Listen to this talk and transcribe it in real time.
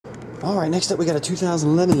Alright, next up we got a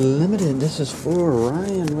 2011 Limited. This is for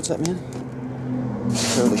Ryan. What's up, man?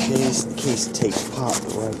 So the case tape popped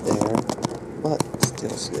right there, but still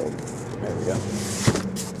sealed. There we go.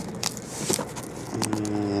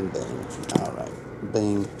 And bing. Alright.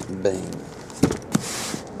 Bing, bing.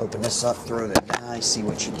 Open this up, throw the die, see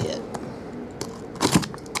what you get.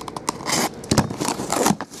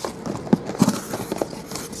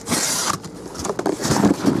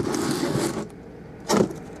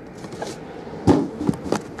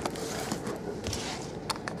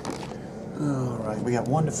 Alright, we got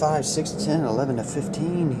 1 to 5, 6 to 10, 11 to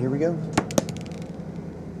 15. Here we go.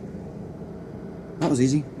 That was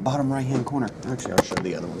easy. Bottom right hand corner. Actually, I'll show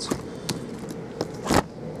the other ones.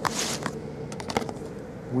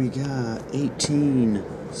 We got 18,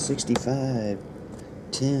 65,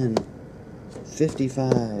 10,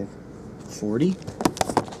 55, 40,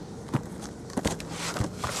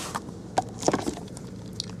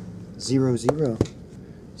 00,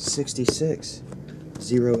 66,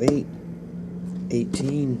 08,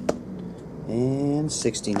 18, and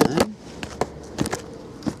 69.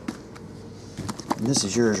 And this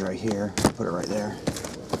is yours right here. Put it right there.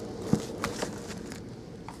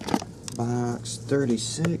 Box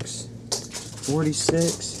 36,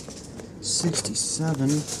 46, 67,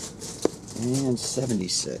 and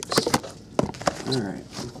 76. Alright.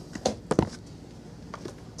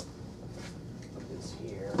 Put this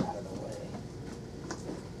here out of the way.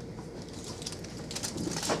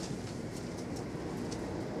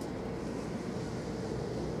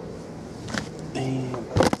 And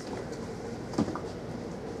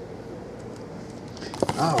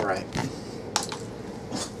alright.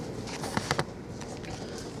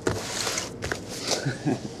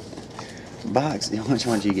 Box, which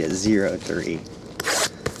one did you get? 03.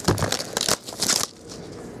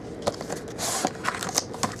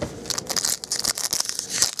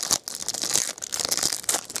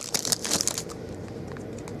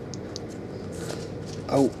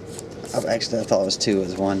 Oh, actually I thought it was 2, it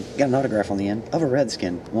was 1. Got an autograph on the end of a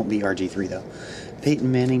Redskin. Won't be RG3 though.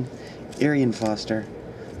 Peyton Manning, Arian Foster,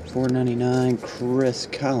 $4.99. Chris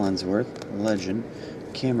Collinsworth, legend.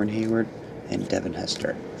 Cameron Hayward, and Devin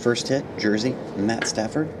Hester. First hit, jersey, Matt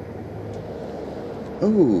Stafford.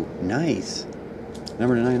 Oh, nice.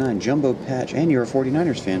 Number 99, Jumbo Patch, and you're a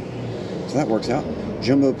 49ers fan, so that works out.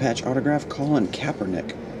 Jumbo Patch autograph, Colin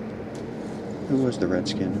Kaepernick. Who was the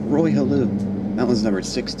Redskin? Roy Halou. That was number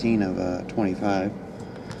 16 of 25.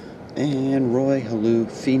 And Roy Halou,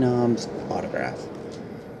 Phenoms autograph.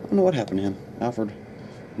 I don't know what happened to him. Alfred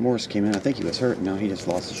Morris came in. I think he was hurt. No, he just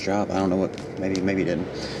lost his job. I don't know what. Maybe he didn't.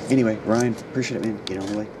 Anyway, Ryan, appreciate it, man. Get on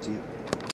the way. See ya.